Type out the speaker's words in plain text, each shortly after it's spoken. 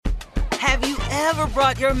Have you ever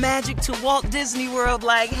brought your magic to Walt Disney World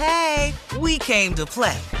like, hey, we came to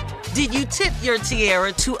play? Did you tip your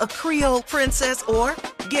tiara to a Creole princess or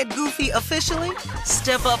get goofy officially?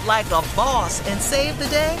 Step up like a boss and save the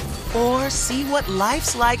day? Or see what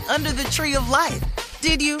life's like under the tree of life?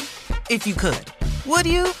 Did you? If you could. Would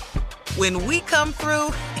you? When we come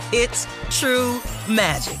through, it's true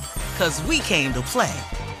magic. 'Cause we came to play.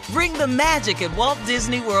 Bring the magic at Walt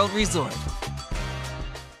Disney World Resort.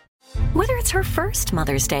 Whether it's her first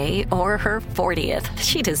Mother's Day or her 40th,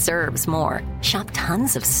 she deserves more. Shop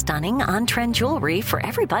tons of stunning on-trend jewelry for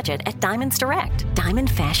every budget at Diamonds Direct. Diamond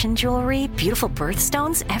fashion jewelry, beautiful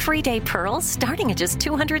birthstones, everyday pearls starting at just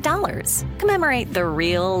 $200. Commemorate the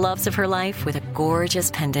real loves of her life with a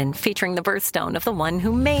gorgeous pendant featuring the birthstone of the one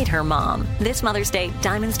who made her mom. This Mother's Day,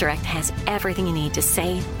 Diamonds Direct has everything you need to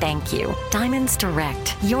say thank you. Diamonds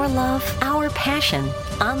Direct. Your love, our passion.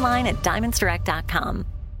 Online at diamondsdirect.com.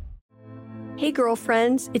 Hey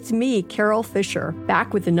girlfriends, it's me, Carol Fisher,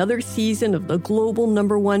 back with another season of the global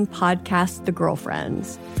 #1 podcast, The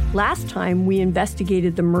Girlfriends. Last time, we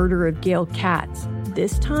investigated the murder of Gail Katz.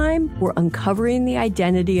 This time, we're uncovering the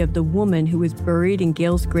identity of the woman who was buried in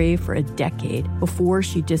Gail's grave for a decade before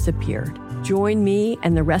she disappeared. Join me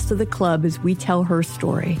and the rest of the club as we tell her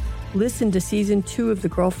story. Listen to Season 2 of The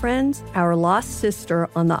Girlfriends, Our Lost Sister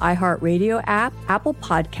on the iHeartRadio app, Apple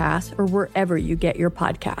Podcasts, or wherever you get your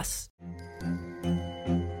podcasts.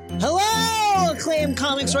 Hello, acclaimed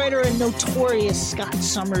comics writer and notorious Scott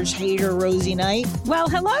Summers hater, Rosie Knight. Well,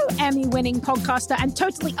 hello, Emmy-winning podcaster and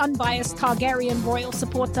totally unbiased Targaryen royal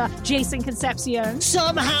supporter, Jason Concepcion.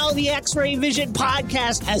 Somehow the X-Ray Vision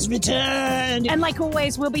podcast has returned. And like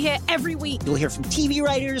always, we'll be here every week. You'll hear from TV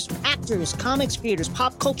writers, actors, comics creators,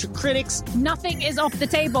 pop culture critics. Nothing is off the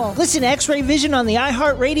table. Listen to X-Ray Vision on the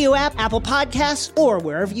iHeartRadio app, Apple Podcasts, or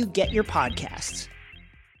wherever you get your podcasts.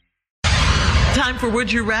 Time for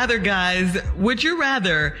Would You Rather, guys. Would you have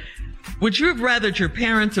rathered your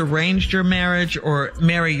parents arranged your marriage or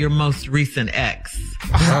marry your most recent ex?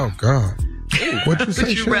 Oh, God. What'd you say,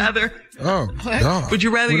 Would you rather? Oh, God. Would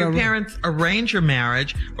you rather your parents arrange your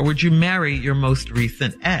marriage or would you marry your most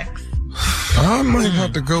recent ex? I might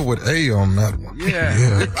have to go with A on that one.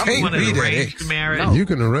 Yeah. It can't be that ex. Marriage. No. You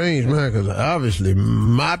can arrange mine because obviously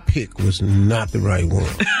my pick was not the right one.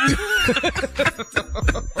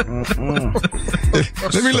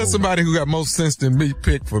 Let me let somebody who got more sense than me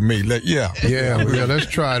pick for me. Yeah, let's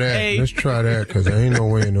try that. Hey. Let's try that because there ain't no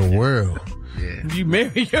way in the world. Yeah. You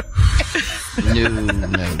marry your...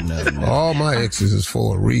 No. All my exes is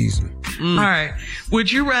for a reason. All right.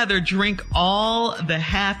 Would you rather drink all the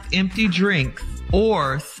half-empty drinks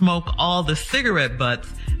or smoke all the cigarette butts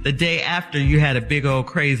the day after you had a big old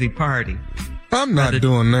crazy party? I'm not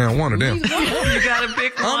doing now one of them. You gotta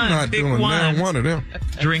pick one. I'm not doing now one of them.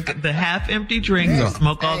 Drink the half-empty drinks or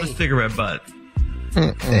smoke all the cigarette butts.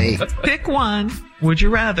 Hey. Pick one. Would you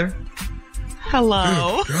rather?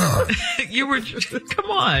 Hello. Good God. You were,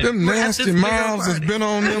 come on. Them nasty mouths has been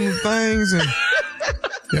on them things. And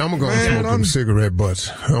yeah, I'm going to smoke them cigarette butts.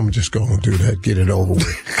 I'm just going to do that, get it over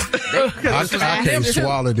with. I can't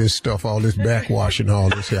swallow this stuff, all this backwash and all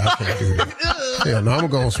this here. I can't do that. Yeah, no, I'm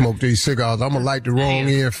going to smoke these cigars. I'm going to light the wrong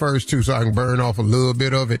end first, too, so I can burn off a little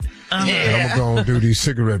bit of it. And I'm going to do these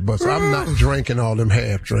cigarette butts. I'm not drinking all them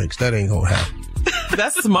half drinks. That ain't going to happen.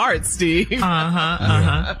 That's smart, Steve.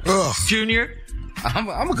 Junior? I'm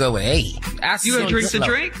gonna go with A. You gonna drink the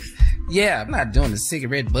drinks? Yeah, I'm not doing the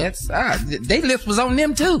cigarette butts. They lips was on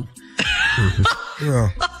them too.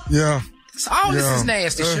 Yeah. All this is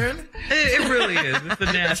nasty, Shirley. It really is. It's a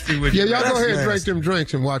nasty one. Yeah, y'all go ahead and drink them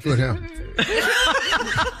drinks and watch what happens.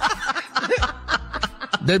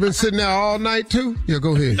 They've been sitting there all night too? Yeah,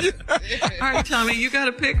 go ahead. All right, Tommy, you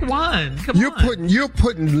gotta pick one. You're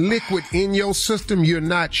putting liquid in your system. You're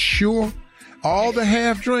not sure. All the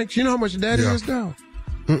half drinks. You know how much that is, though?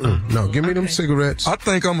 No, give me them cigarettes. I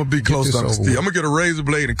think I'm going to be close to Steve. I'm going to get a razor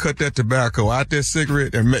blade and cut that tobacco out that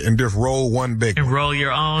cigarette and just roll one big and one. roll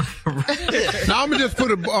your own. Now I'm gonna just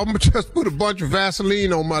put a bunch of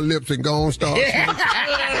Vaseline on my lips and go on start.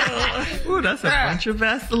 Ooh, that's a bunch of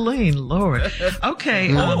Vaseline, Lord.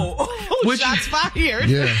 Okay. Shots fired.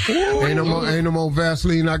 Yeah. Ain't no more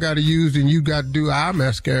Vaseline I got to use, and you got to do eye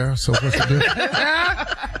mascara. So what's the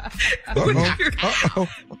difference?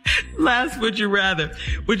 Last, would you rather?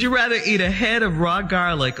 Would you rather eat a head of raw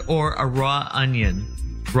garlic or a raw onion?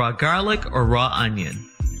 Raw garlic or raw onion?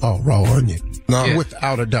 Oh, raw onion. No,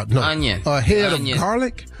 without a doubt. No. Onion. A head of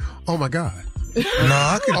garlic? Oh, my God. No,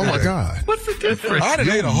 I could do my that. God. What's the difference? I done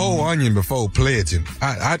ate a whole onion before pledging.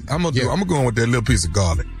 I'm going with that little piece of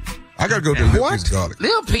garlic. I got to go with that little piece of garlic.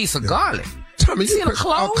 Little piece of garlic. Tommy, you put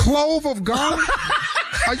a clove of garlic?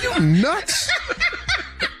 Are you nuts?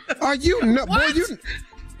 Are you nuts? Boy, you...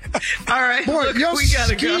 All right. Boy, look, your we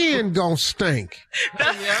gotta skin gonna stink.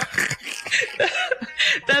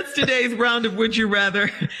 That's today's round of Would You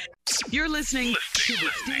Rather. You're listening to the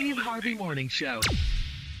Steve Harvey Morning Show.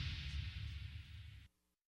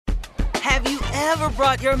 Have you ever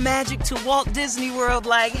brought your magic to Walt Disney World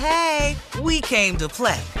like, hey, we came to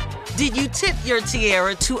play? Did you tip your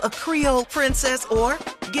tiara to a Creole princess or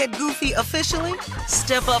get goofy officially?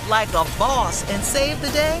 Step up like a boss and save the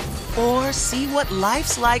day? Or see what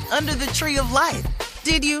life's like under the tree of life?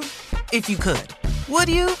 Did you? If you could. Would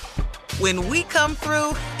you? When we come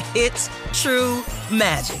through, it's true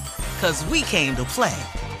magic. 'Cause we came to play.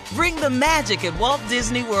 Bring the magic at Walt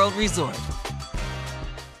Disney World Resort.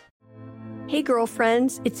 Hey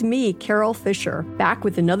girlfriends, it's me, Carol Fisher, back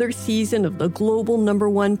with another season of the global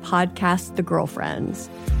 #1 podcast, The Girlfriends.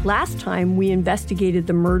 Last time, we investigated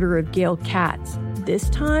the murder of Gail Katz. This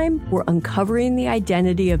time, we're uncovering the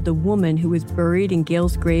identity of the woman who was buried in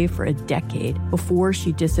Gail's grave for a decade before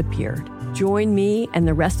she disappeared. Join me and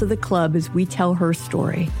the rest of the club as we tell her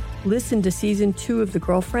story. Listen to Season 2 of The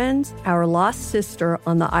Girlfriends, Our Lost Sister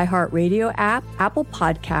on the iHeartRadio app, Apple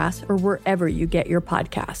Podcasts, or wherever you get your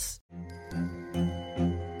podcasts.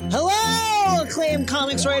 Hello, acclaimed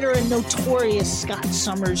comics writer and notorious Scott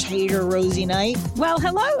Summers hater, Rosie Knight. Well,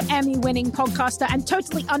 hello, Emmy-winning podcaster and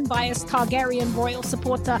totally unbiased Targaryen royal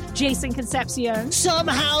supporter, Jason Concepcion.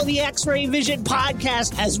 Somehow the X-Ray Vision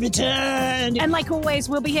podcast has returned. And like always,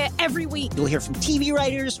 we'll be here every week. You'll hear from TV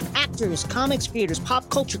writers, actors, comics creators, pop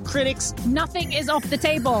culture critics. Nothing is off the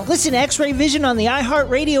table. Listen to X-Ray Vision on the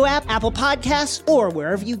iHeartRadio app, Apple Podcasts, or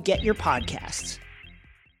wherever you get your podcasts.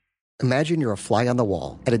 Imagine you're a fly on the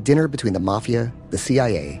wall at a dinner between the Mafia, the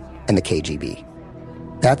CIA, and the KGB.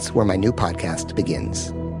 That's where my new podcast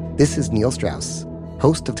begins. This is Neil Strauss,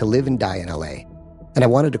 host of To Live and Die in LA, and I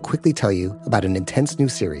wanted to quickly tell you about an intense new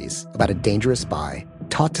series about a dangerous spy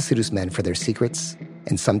taught to seduce men for their secrets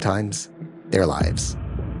and sometimes their lives.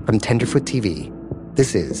 From Tenderfoot TV,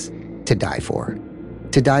 this is To Die For.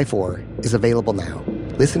 To Die For is available now.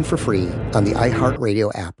 Listen for free on the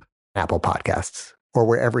iHeartRadio app, Apple Podcasts, or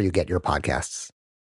wherever you get your podcasts.